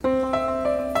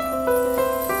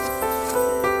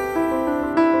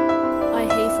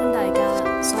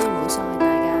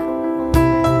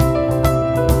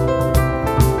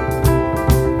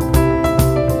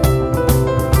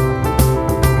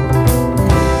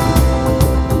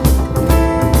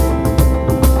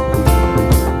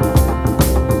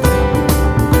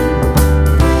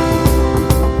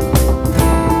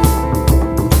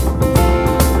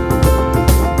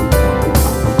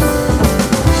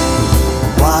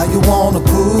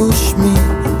punish me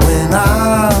when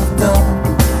I've done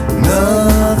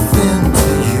nothing to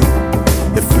you.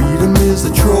 If freedom is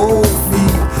a trophy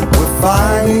we're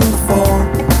fighting for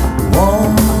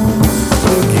once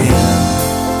again,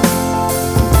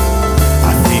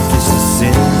 I think it's a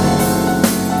sin.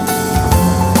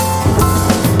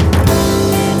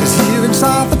 'Cause here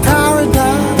inside the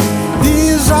paradise,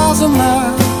 these eyes of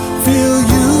mine feel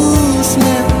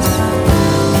useless,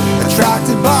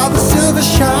 attracted by the silver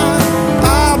shine.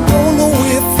 I don't know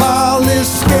if I'll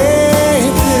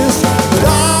escape this, but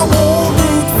I won't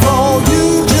root for you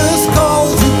just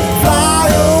 'cause you fly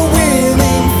a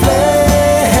winning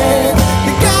flag.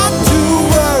 You got to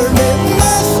earn it,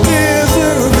 must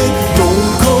deserve it.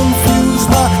 Don't confuse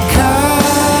my kindness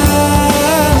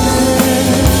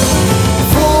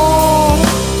for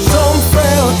some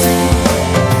frailty.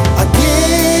 I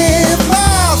give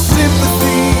my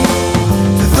sympathy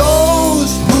to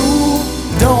those who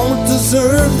don't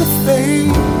deserve the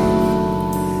fate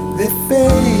they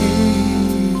face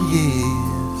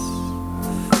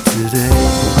today.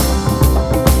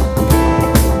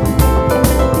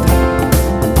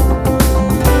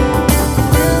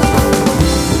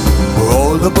 We're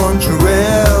all a bunch of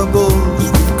rebels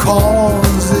with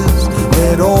causes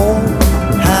that all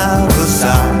have a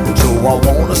side. So I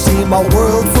wanna see my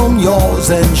world from yours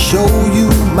and show you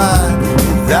mine.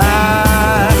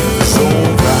 That's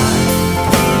alright.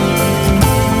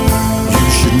 You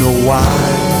should know why.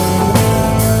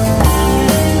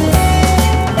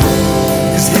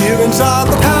 'Cause here inside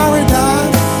the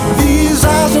paradise, these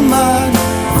eyes of mine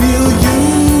feel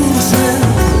useless,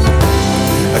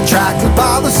 attracted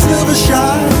by the silver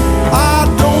shine. I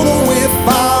don't know if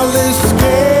I'll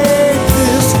escape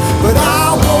this, but I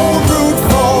won't root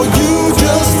for you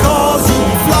just 'cause you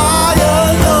fly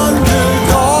an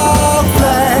underdog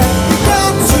flag. You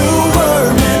got to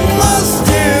earn it, must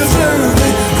deserve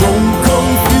it. Don't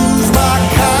confuse my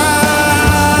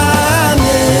kindness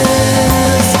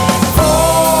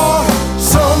for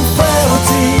some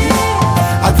frailty.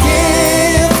 I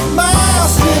give my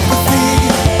sympathy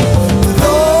to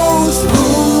those who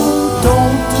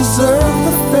don't deserve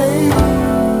the fate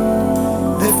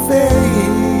they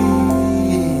face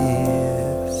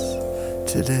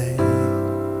today.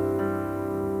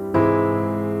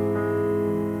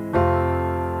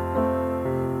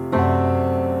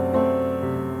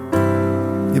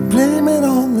 You blame it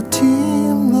on the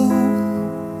team, though.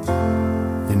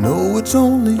 You know it's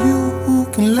only you who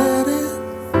can let it.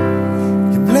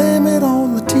 You blame it on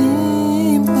the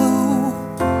team, though.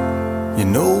 You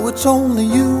know it's only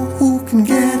you who can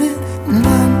get it. And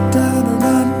I